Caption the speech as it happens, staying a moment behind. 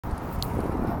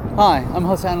Hi, I'm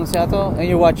Jose Anunciato, and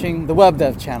you're watching the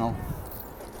WebDev channel.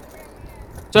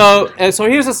 So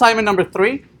here's assignment number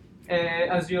 3.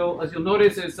 As you'll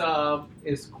notice,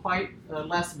 is quite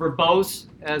less verbose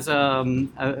as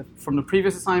from the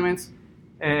previous assignments.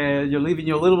 You're leaving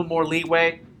you a little bit more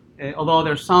leeway, although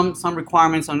there's some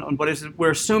requirements on what is.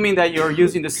 We're assuming that you're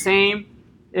using the same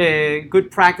good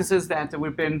practices that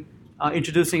we've been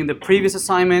introducing in the previous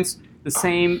assignments. The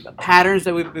same patterns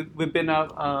that we've been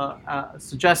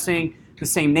suggesting, the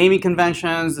same naming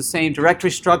conventions, the same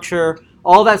directory structure.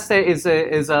 All that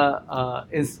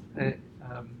is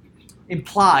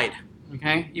implied,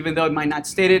 okay? Even though it might not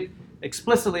state it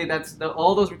explicitly,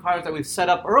 all those requirements that we've set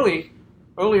up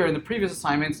earlier in the previous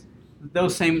assignments.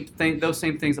 Those same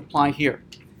things apply here.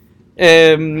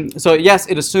 So yes,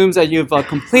 it assumes that you've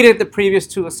completed the previous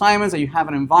 2 assignments, that you have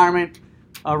an environment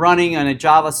running on a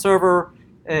Java server.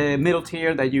 Middle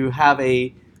tier, that you have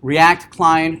a React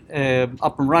client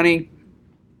up and running,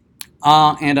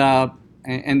 and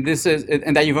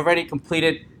that you've already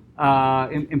completed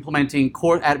implementing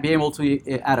being able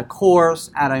to add a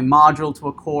course, add a module to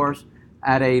a course,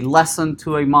 add a lesson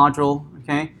to a module.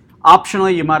 Okay.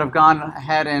 Optionally, you might have gone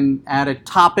ahead and added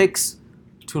topics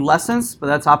to lessons, but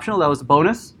that's optional. That was a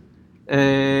bonus.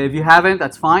 If you haven't,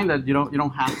 that's fine. That you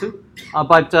don't have to.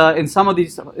 But in some of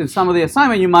the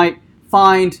assignment, you might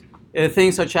find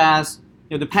things such as,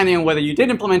 depending on whether you did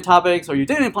implement topics or you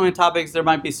didn't implement topics, there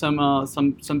might be some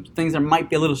things that might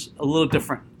be a little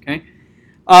different. Okay,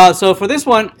 so for this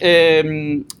one,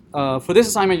 for this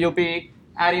assignment, you'll be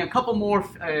adding a couple more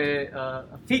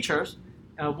features.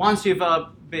 Once the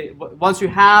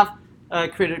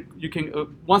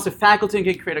faculty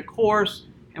can create a course,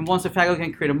 and once the faculty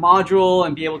can create a module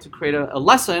and be able to create a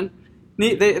lesson,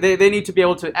 they need to be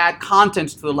able to add content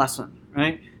to the lesson,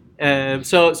 right?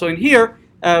 So in here,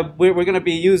 we're going to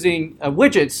be using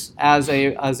widgets as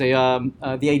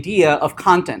the idea of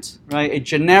content, right? A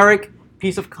generic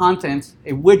piece of content,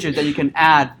 a widget that you can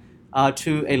add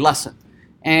to a lesson.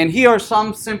 And here are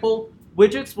some simple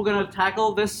widgets we're going to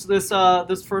tackle this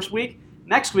first week.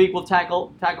 Next week we'll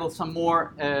tackle some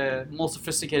more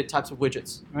sophisticated types of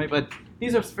widgets, right? But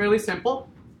these are fairly simple.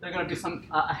 They're going to be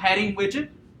a heading widget,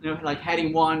 like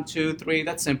heading 1, 2, 3.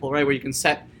 That's simple, right? Where you can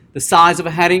set the size of a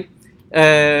heading.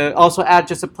 Also add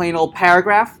just a plain old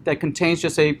paragraph that contains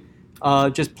just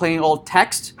plain old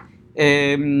text.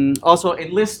 Also a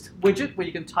list widget where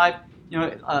you can type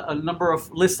a number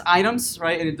of list items,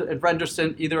 right? And it renders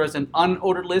it either as an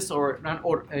unordered list or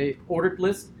a ordered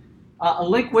list. A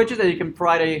link widget that you can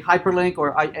provide a hyperlink or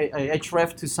a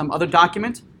href to some other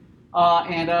document.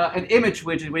 And an image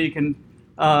widget where you can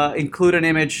include an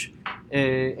image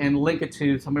and link it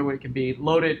to somewhere where it can be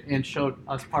loaded and showed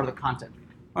as part of the content.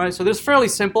 All right, so this is fairly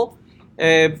simple.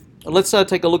 Let's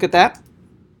take a look at that.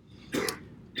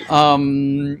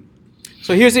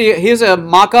 So here's a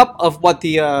mock-up of what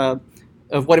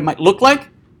it might look like.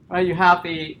 Right, you have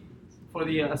for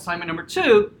the assignment number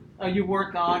 2, you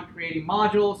work on creating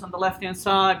modules on the left-hand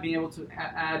side, being able to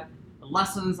add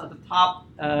lessons at the top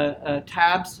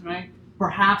tabs. Right,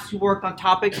 perhaps you worked on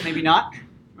topics, maybe not.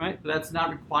 Right, but that's not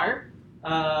required.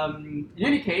 In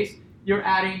any case, you're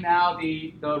adding now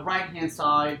the right-hand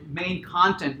side main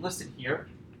content listed here,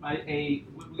 right?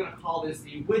 We're going to call this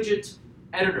the widget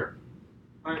editor,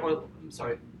 right? Or I'm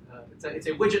sorry, it's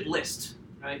a widget list,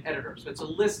 right? Editor. So it's a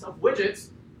list of widgets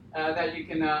that you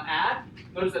can add.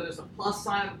 Notice that there's a plus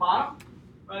sign at the bottom,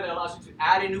 right? That allows you to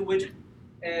add a new widget.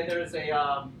 And there's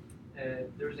a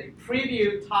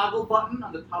preview toggle button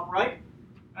on the top right?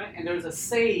 And there's a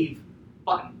save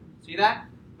button. See that?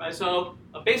 Right. So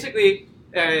basically.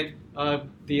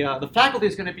 The faculty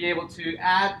is going to be able to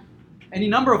add any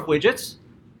number of widgets,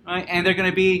 right? And they're going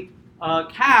to be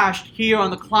cached here on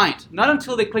the client. Not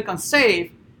until they click on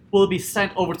save will it be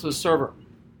sent over to the server,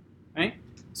 right?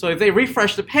 So if they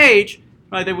refresh the page,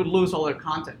 right, they would lose all their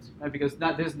content, right? Because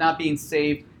this is not being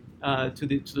saved to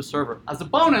the server. As a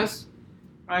bonus,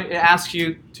 right, it asks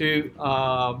you to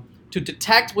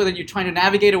detect whether you're trying to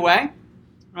navigate away,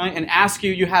 right, and ask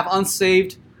you have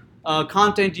unsaved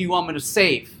content do you want me to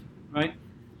save, right?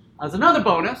 As another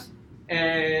bonus,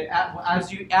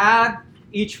 as you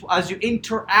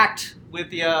interact with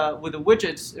the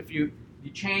widgets, if you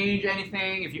change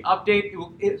anything, if you update, it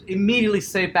will immediately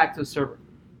save back to the server,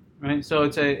 right? So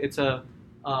it's an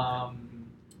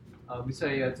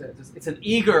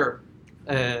eager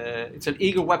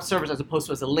web service as opposed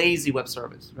to as a lazy web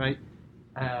service, right?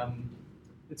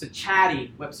 It's a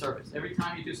chatty web service. Every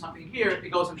time you do something here, it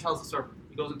goes and tells the server.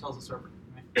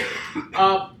 Right?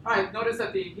 All right, notice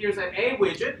that here's a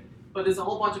widget, but there's a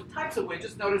whole bunch of types of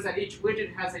widgets. Notice that each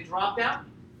widget has a drop-down.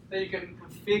 then you can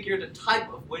configure the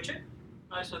type of widget.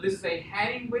 Right? So this is a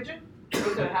heading widget.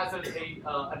 Notice that it has an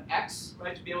X,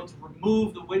 right, to be able to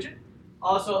remove the widget.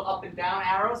 Also up and down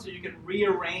arrows, so you can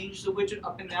rearrange the widget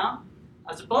up and down.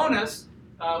 As a bonus,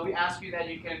 we ask you that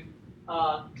you can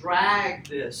drag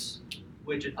this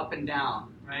widget up and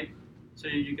down, right? So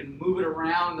you can move it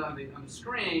around on the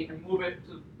screen and move it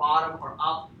to the bottom or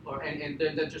up, and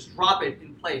then just drop it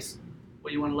in place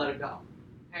where you want to let it go.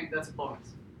 Okay, that's a bonus.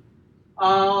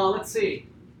 Let's see.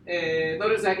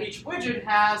 Notice that each widget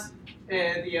has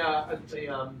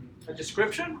a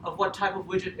description of what type of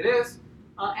widget it is,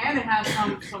 and it has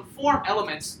some form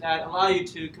elements that allow you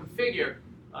to configure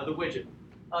the widget.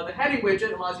 The heading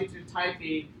widget allows you to type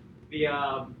the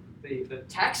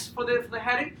text for the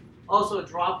heading. Also a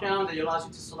drop-down that allows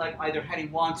you to select either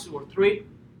heading 1, 2, or 3.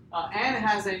 And it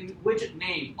has a widget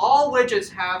name. All widgets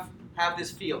have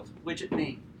this field, widget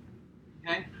name.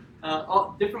 Okay?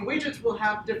 All different widgets will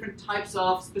have different types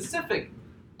of specific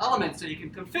elements that you can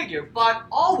configure, but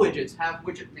all widgets have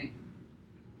widget name.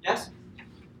 Yes?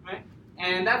 Right?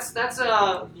 And that's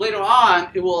later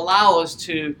on, it will allow us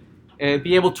to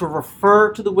be able to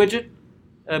refer to the widget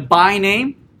by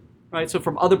name. Right, so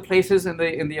from other places in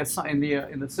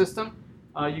the system,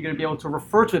 you're going to be able to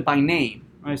refer to it by name.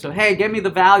 Right, so hey, get me the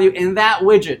value in that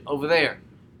widget over there,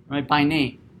 right, by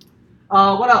name.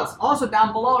 What else? Also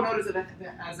down below, notice that it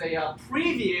has a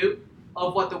preview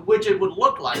of what the widget would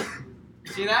look like.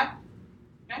 See that?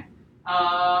 Okay.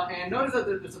 And notice that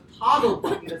there's a toggle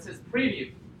button that says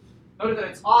preview. Notice that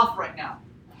it's off right now.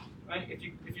 Right? If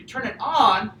you turn it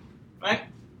on, right?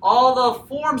 All the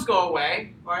forms go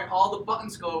away, right? All the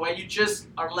buttons go away. You just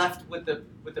are left with the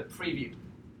preview,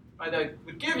 right? That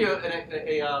would give you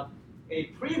a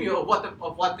preview of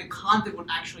what the content would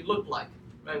actually look like,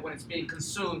 right? When it's being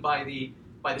consumed by the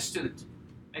student.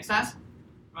 Make sense?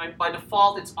 Right? By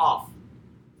default, it's off.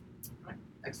 Right?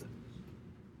 Excellent.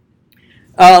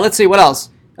 Let's see what else.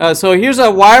 So here's a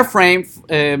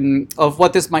wireframe of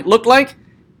what this might look like.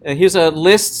 Here's a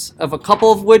list of a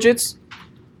couple of widgets.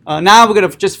 Now we're going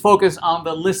to just focus on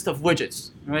the list of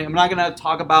widgets. Right? I'm not going to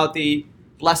talk about the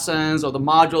lessons or the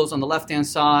modules on the left-hand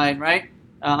side. Right?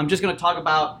 I'm just going to talk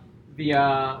about the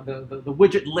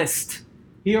widget list.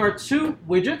 Here are two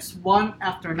widgets, one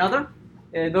after another.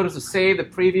 Notice the save, the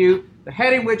preview, the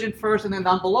heading widget first, and then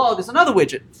down below there's another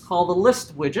widget called the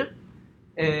list widget.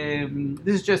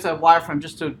 This is just a wireframe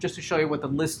just to show you what the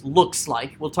list looks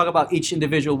like. We'll talk about each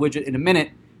individual widget in a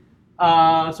minute.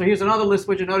 So here's another list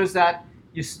widget. Notice that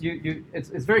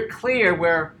it's very clear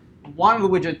where one of the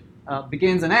widget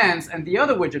begins and ends, and the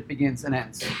other widget begins and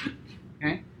ends.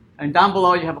 Okay? And down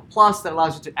below you have a plus that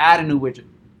allows you to add a new widget.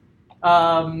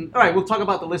 All right, we'll talk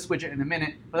about the list widget in a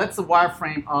minute, but that's the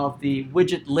wireframe of the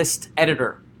widget list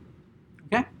editor.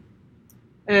 Okay?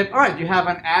 All right, you have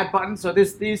an add button. So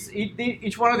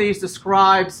each one of these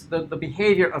describes the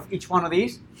behavior of each one of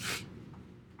these.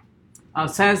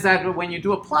 Says that when you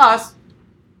do a plus,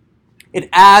 it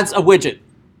adds a widget,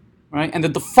 right? And the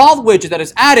default widget that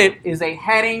is added is a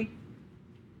heading.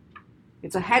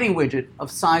 It's a heading widget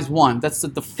of size 1. That's the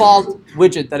default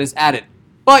widget that is added.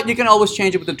 But you can always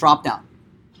change it with the drop-down.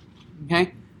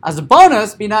 Okay? As a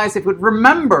bonus, be nice if it would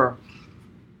remember,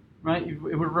 right? It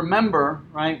would remember,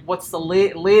 right? What's the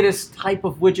latest type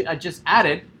of widget I just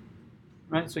added,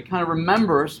 right? So it kind of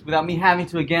remembers without me having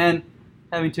to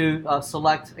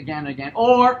select again and again,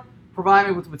 or provide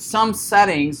me with some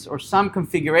settings or some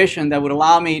configuration that would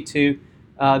allow me to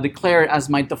declare it as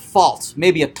my default.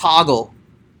 Maybe a toggle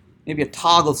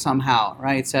somehow,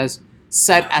 right? It says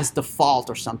set as default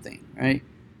or something, right?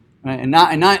 And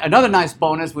another nice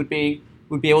bonus would be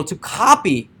able to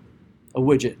copy a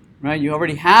widget, right? You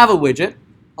already have a widget,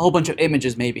 a whole bunch of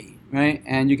images maybe, right?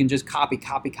 And you can just copy,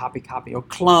 or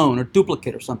clone, or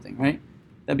duplicate or something, right?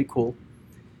 That'd be cool.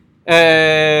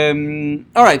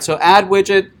 All right, so add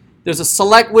widget. There's a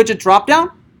select widget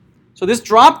dropdown. So this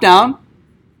dropdown,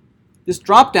 it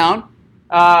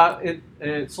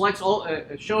selects all,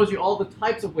 it shows you all the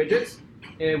types of widgets,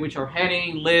 which are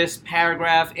heading, list,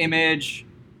 paragraph, image,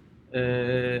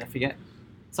 I forget,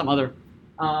 some other.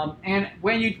 And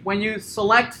when you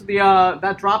select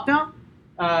that dropdown,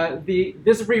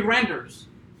 this re-renders.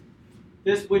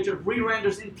 This widget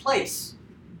re-renders in place.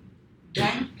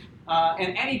 Okay,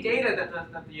 and any data that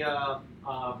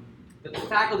the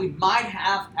faculty might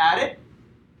have added,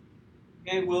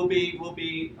 okay, will be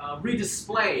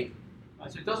redisplayed,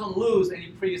 so it doesn't lose any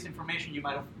previous information you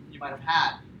might have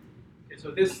had. Okay,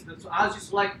 so as you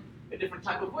select a different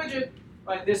type of widget,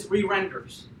 right, this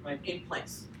re-renders, right, in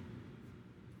place.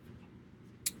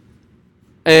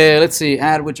 Let's see,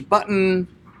 add widget button.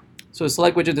 So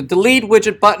select widget, the delete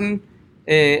widget button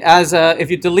if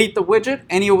you delete the widget,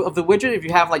 any of the widget, if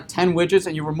you have like 10 widgets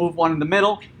and you remove one in the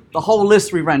middle, the whole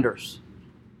list re-renders.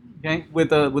 Okay,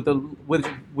 without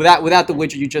the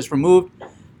widget you just removed.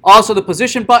 Also, the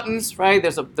position buttons, right?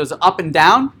 There's an up and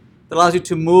down that allows you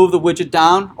to move the widget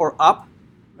down or up,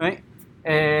 right?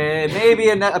 Maybe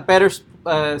a better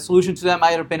solution to that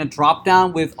might have been a drop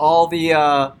down with all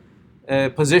the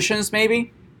positions.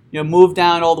 Maybe move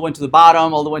down all the way to the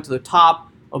bottom, all the way to the top,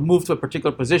 or move to a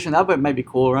particular position. That might be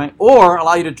cool, right? Or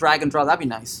allow you to drag and drop. That'd be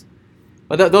nice.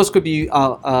 But those could be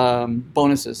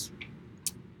bonuses.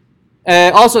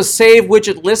 Also, a save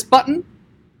widget list button,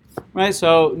 right?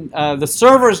 So the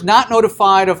server is not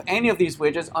notified of any of these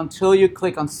widgets until you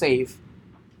click on save.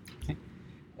 Okay.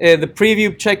 The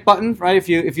preview check button, right? If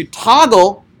you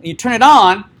toggle and you turn it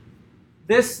on,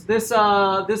 this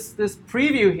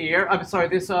preview here. I'm sorry,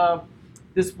 this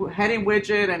heading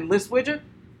widget and list widget.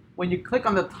 When you click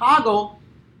on the toggle,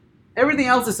 everything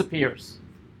else disappears,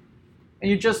 and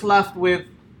you're just left with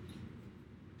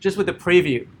the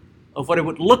preview of what it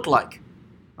would look like,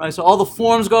 right? So all the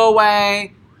forms go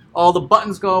away, all the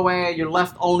buttons go away. You're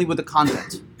left only with the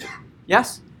content.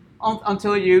 Yes,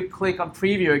 until you click on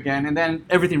preview again, and then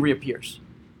everything reappears,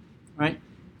 right?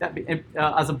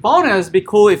 As a bonus, it'd be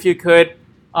cool if you could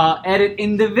edit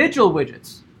individual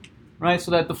widgets, right? So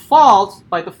that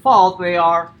by default, they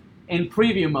are in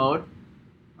preview mode,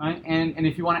 right? And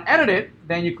if you want to edit it,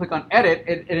 then you click on edit,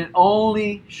 and it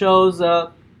only shows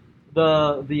the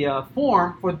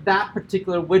form for that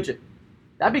particular widget.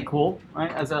 That'd be cool,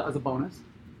 right? As a bonus,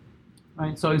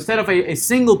 right? So instead of a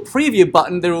single preview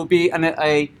button, there will be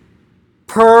a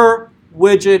per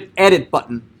widget edit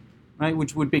button, right?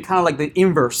 Which would be kind of like the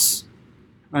inverse,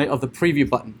 right, of the preview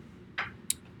button.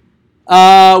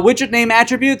 Widget name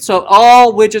attribute. So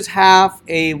all widgets have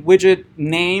a widget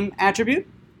name attribute.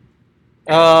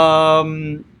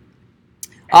 Notice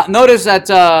that,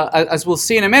 as we'll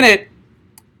see in a minute,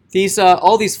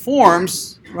 all these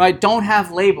forms, right, don't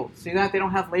have labels. See that? They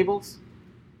don't have labels.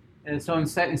 And so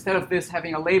instead of this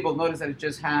having a label, notice that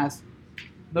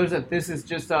notice that this is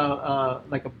just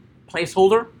like a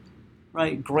placeholder,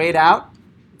 right, grayed out.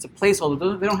 It's a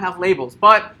placeholder. They don't have labels,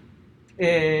 but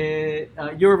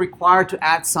you're required to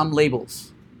add some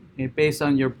labels, okay, based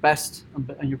on your best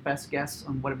guess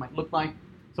on what it might look like.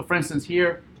 So, for instance,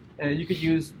 here you could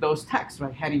use those texts,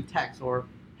 right? Heading text or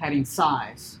heading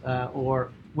size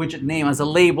or widget name as a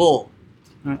label,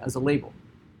 right? As a label.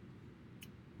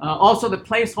 Also, the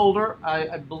placeholder.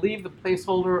 I believe the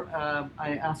placeholder.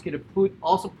 I ask you to put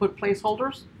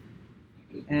placeholders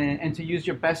and to use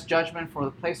your best judgment for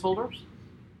the placeholders.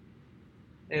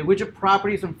 Widget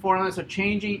properties and formulas are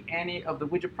changing. Any of the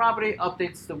widget property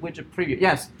updates the widget preview.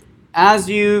 Yes, as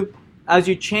you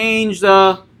change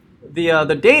the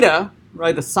data,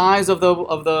 right, the size of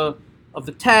the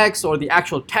text or the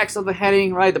actual text of the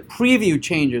heading, right, the preview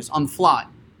changes on the fly.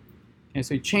 Okay,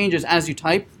 so it changes as you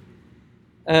type.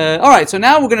 All right, so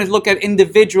now we're going to look at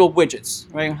individual widgets,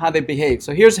 right, how they behave.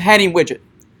 So here's a heading widget.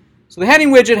 So the heading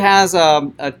widget has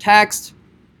a text.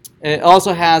 It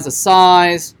also has a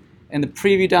size. And the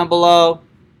preview down below.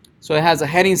 So it has a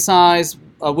heading size,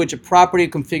 a widget property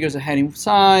configures a heading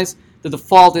size. The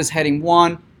default is heading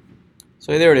 1.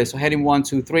 So there it is. So heading 1,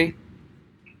 2, 3.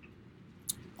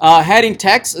 Heading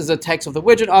text is the text of the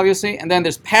widget, obviously. And then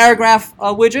there's paragraph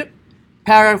widget.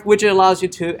 Paragraph widget allows you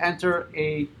to enter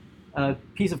a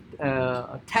piece of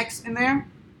text in there.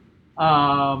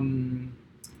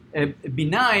 It'd be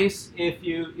nice if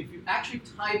you actually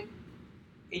type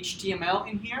HTML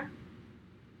in here.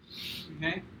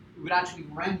 Okay, it would actually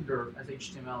render as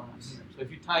HTML. So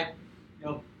if you type,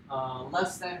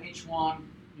 less than h1,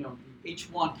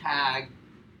 h1 tag,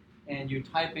 and you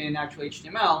type in actual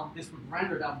HTML, this would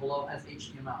render down below as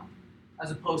HTML,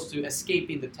 as opposed to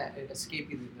escaping the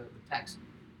text,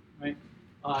 right?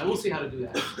 We'll see how to do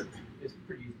that. It's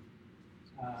pretty easy.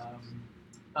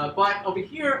 But over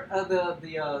here,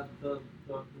 the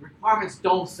requirements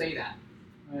don't say that,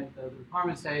 right? The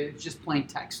requirements say it's just plain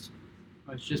text.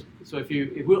 It's just so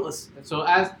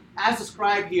as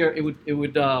described here, it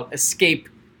would escape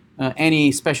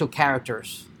any special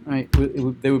characters, right?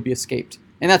 They would be escaped,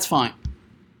 and that's fine.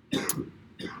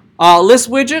 List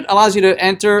widget allows you to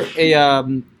enter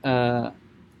a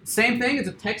same thing. It's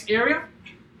a text area,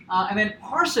 and then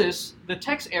parses the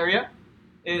text area,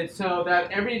 so that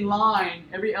every line,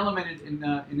 every element in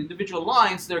individual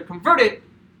lines, they're converted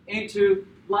into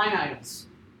line items.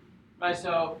 Right,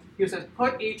 so here it says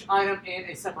put each item in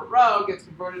a separate row, gets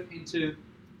converted into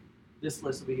this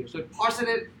list over here. So it parses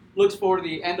it, looks for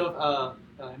the end of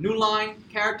a new line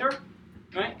character,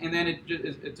 right? And then it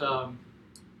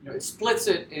it splits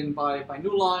it in by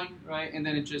new line, right? And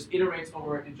then it just iterates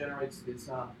over it and generates this.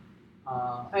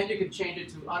 And you can change it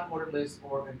to unordered list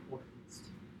or an ordered list.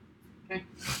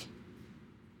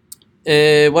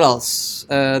 Okay. What else?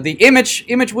 The image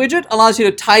widget allows you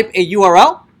to type a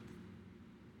URL.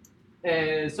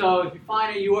 So if you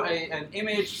find an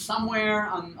image somewhere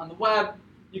on the web,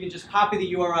 you can just copy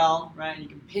the URL, right? And you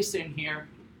can paste it in here,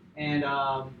 and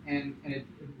it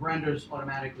renders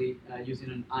automatically using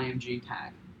an IMG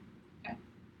tag. Okay.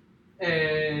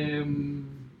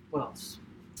 What else?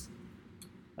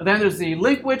 And then there's the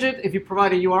link widget. If you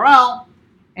provide a URL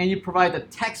and you provide the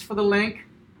text for the link.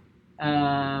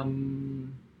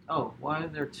 Oh, why are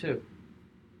there two?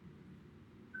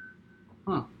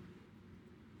 Huh.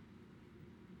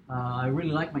 I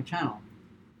really like my channel.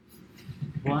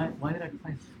 Why did I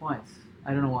place twice?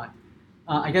 I don't know why.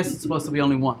 I guess it's supposed to be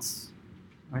only once,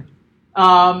 right?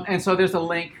 And so there's a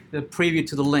link, the preview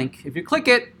to the link. If you click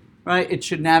it, right, it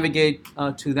should navigate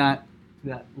to that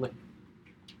link.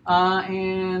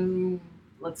 And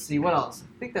let's see what else.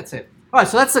 I think that's it. All right,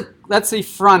 so that's the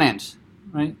front end,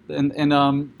 right? And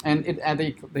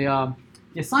the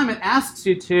assignment asks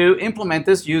you to implement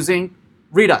this using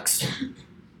Redux.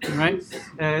 Right,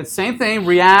 same thing.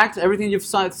 React, everything you've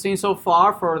seen so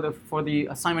far for the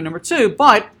assignment number 2.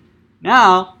 But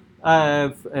now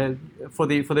for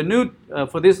these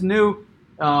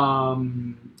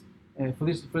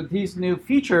new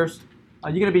features,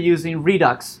 you're going to be using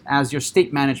Redux as your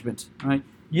state management. Right,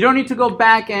 you don't need to go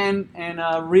back and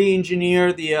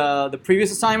re-engineer the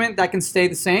previous assignment. That can stay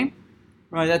the same.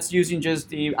 Right, that's using just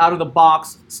the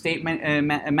out-of-the-box state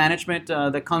management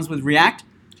that comes with React.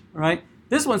 Right.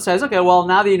 This one says, okay, well,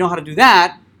 now that you know how to do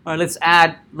that, all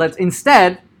right, let's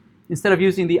instead of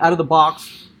using the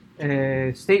out-of-the-box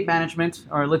state management,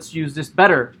 or let's use this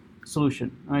better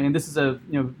solution. Right? And this is a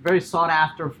very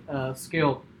sought-after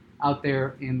skill out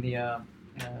there in the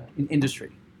in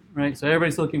industry, right? So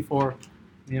everybody's looking for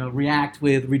React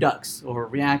with Redux, or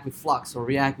React with Flux, or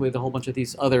React with a whole bunch of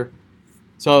these other.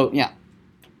 So yeah,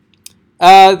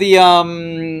 for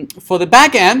the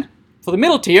back end, for the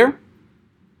middle tier.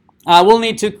 We'll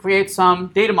need to create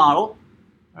some data model,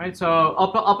 right? So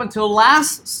up until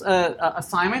last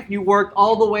assignment, you worked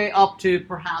all the way up to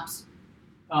perhaps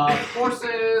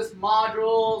courses,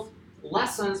 modules,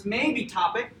 lessons, maybe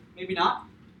topic, maybe not.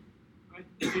 Right?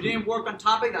 If you didn't work on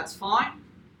topic, that's fine.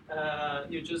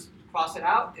 You just cross it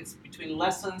out. It's between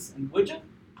lessons and widget.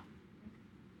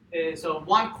 So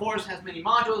one course has many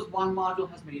modules, one module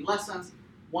has many lessons,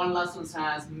 one lesson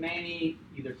has many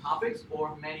either topics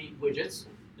or many widgets,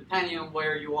 depending on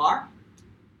where you are.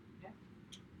 Okay.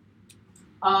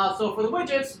 So for the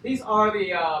widgets, these are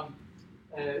the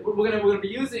we're gonna be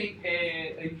using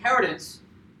inheritance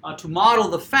to model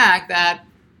the fact that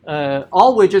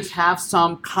all widgets have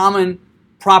some common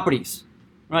properties.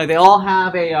 Right? They all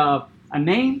have a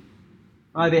name.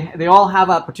 Right? They all have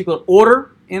a particular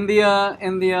order in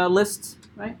the list.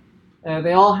 Right?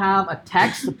 They all have a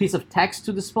text, a piece of text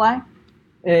to display.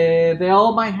 They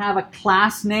all might have a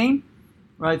class name.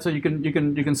 Right, so you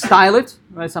can style it.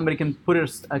 Right, somebody can put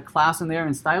a class in there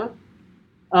and style it.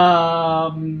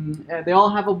 They all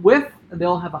have a width and they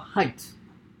all have a height.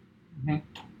 Okay.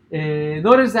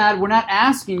 Notice that we're not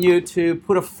asking you to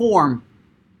put a form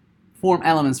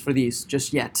elements for these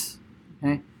just yet.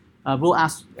 Okay, we'll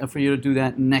ask for you to do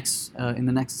that in the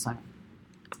next assignment.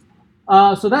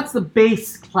 So that's the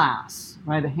base class,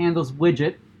 right? The handles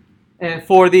widget.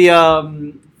 For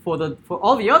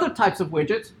all the other types of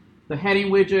widgets. The heading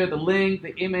widget, the link,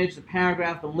 the image, the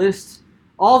paragraph, the list,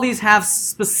 all these have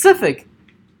specific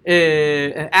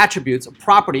attributes or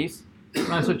properties,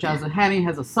 right, such as the heading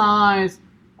has a size,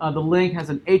 the link has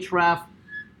an href.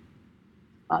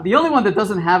 The only one that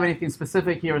doesn't have anything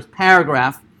specific here is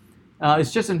paragraph.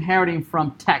 It's just inheriting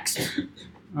from text.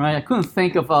 Right? I couldn't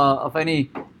think of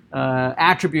any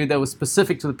attribute that was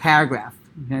specific to the paragraph.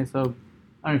 Okay, so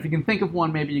I don't know if you can think of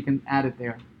one, maybe you can add it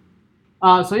there.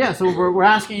 So we're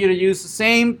asking you to use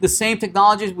the same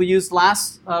technologies we used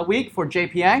last week for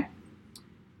JPA.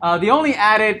 The only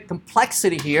added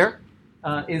complexity here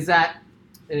is that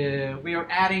we are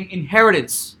adding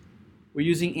inheritance. We're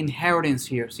using inheritance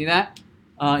here. See that?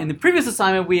 In the previous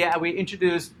assignment, we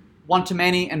introduced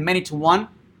one-to-many and many-to-one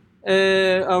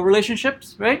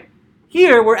relationships, right?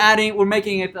 Here we're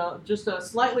making it just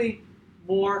slightly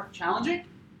more challenging.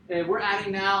 We're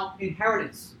adding now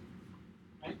inheritance.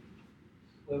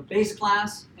 The base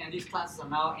class, and these classes are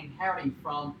now inheriting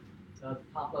from the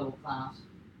top level class.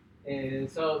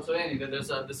 So anyway, there's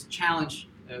a challenge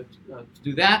to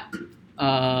do that,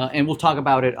 and we'll talk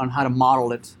about it on how to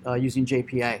model it using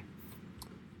JPA.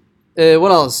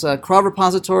 What else? Crowd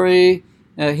repository.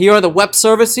 Here are the web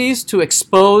services to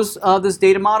expose this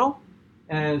data model.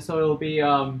 So it'll be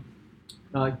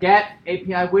get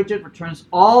API widget returns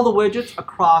all the widgets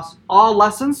across all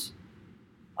lessons.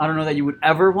 I don't know that you would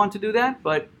ever want to do that,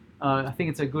 but I think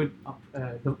it's a good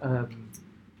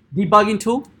debugging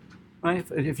tool. Right?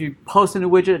 If you post a new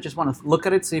widget, I just want to look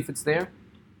at it, see if it's there.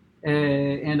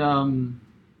 There's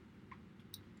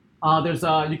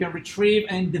you can retrieve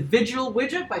an individual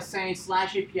widget by saying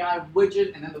 /API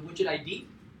widget and then the widget ID.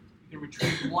 You can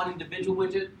retrieve one individual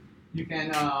widget. You can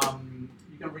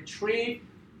retrieve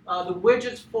the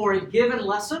widgets for a given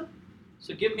lesson.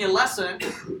 So give me a lesson,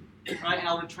 right, and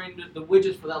I'll retrieve the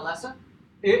widgets for that lesson.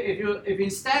 If you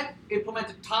instead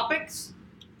implemented topics,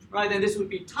 right, then this would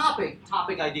be topic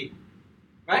ID,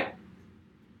 right?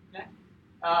 Okay.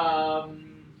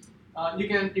 You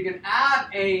can add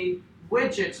a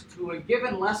widget to a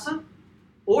given lesson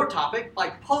or topic by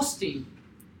posting,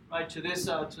 right, to this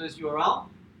URL.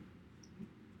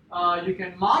 You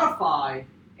can modify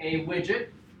a widget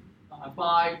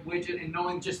by widget and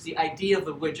knowing just the ID of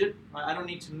the widget. Right? I don't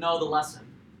need to know the lesson.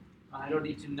 I don't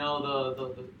need to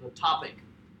know the topic.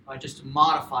 Right? Just to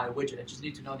modify a widget, I just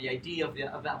need to know the ID of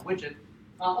that widget.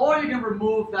 Or you can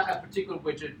remove that particular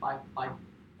widget by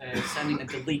sending a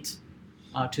delete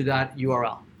to that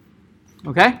URL.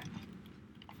 Okay.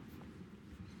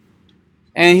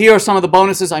 And here are some of the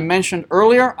bonuses I mentioned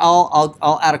earlier.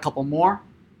 I'll add a couple more.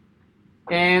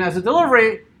 And as a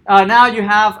delivery, now you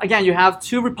have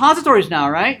two repositories now,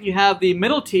 right? You have the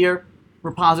middle tier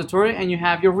repository and you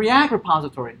have your React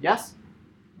repository, yes?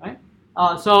 Right?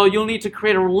 So you'll need to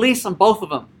create a release on both of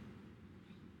them.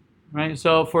 Right?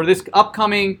 So for this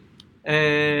upcoming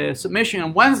submission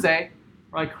on Wednesday,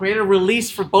 right, create a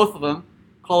release for both of them.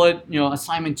 Call it,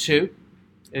 assignment 2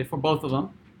 for both of them.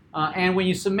 And when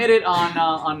you submit it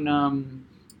on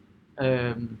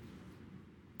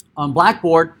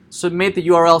Blackboard, submit the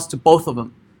URLs to both of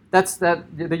them.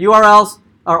 The URLs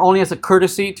are only as a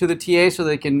courtesy to the TA, so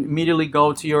they can immediately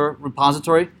go to your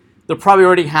repository. They'll probably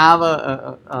already have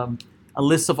a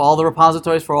list of all the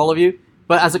repositories for all of you,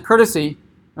 but as a courtesy,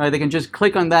 right, they can just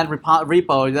click on that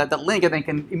repo, that link, and they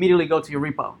can immediately go to your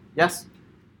repo. Yes?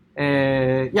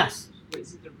 Yes. Wait,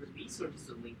 is it the release or just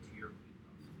a link to your repo?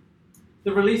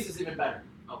 The release is even better.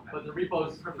 Okay. But the repo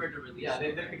is prefer to release. Yeah,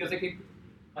 because they can.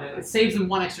 It saves them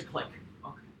one extra click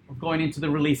of going into the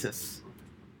releases.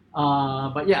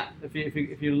 But yeah,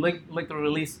 if you link the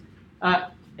release.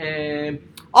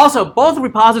 Also, both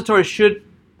repositories should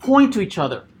point to each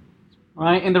other,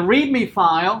 right? In the README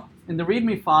file,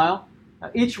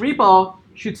 each repo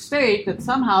should state that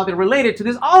somehow they're related to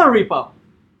this other repo.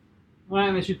 Right?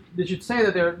 And they should say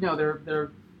that they're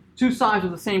two sides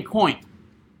of the same coin.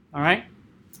 All right.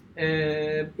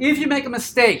 If you make a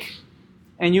mistake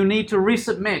and you need to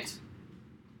resubmit,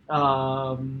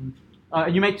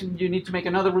 you need to make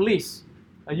another release.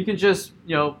 You can just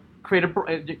create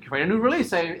a new release,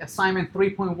 say assignment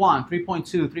 3.1,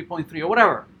 3.2, 3.3, or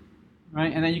whatever,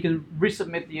 right? And then you can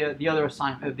resubmit the other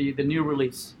assignment, the new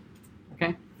release.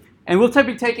 Okay. And we'll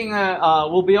be taking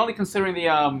we'll be only considering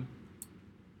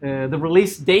the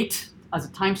release date as a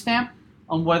timestamp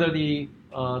on whether the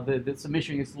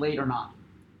submission is late or not.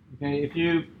 Okay, if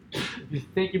you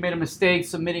think you made a mistake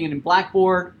submitting it in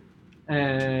Blackboard,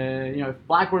 if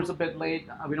Blackboard is a bit late,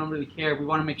 we don't really care. We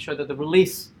want to make sure that the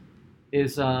release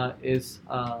is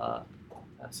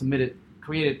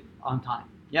created on time.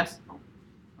 Yes. All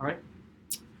right.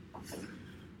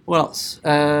 What else?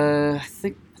 I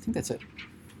think that's it.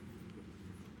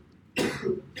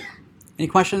 Any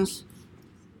questions?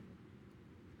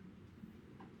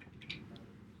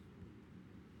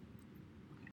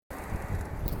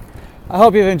 I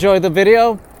hope you've enjoyed the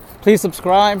video. Please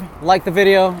subscribe, like the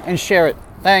video, and share it.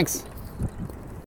 Thanks.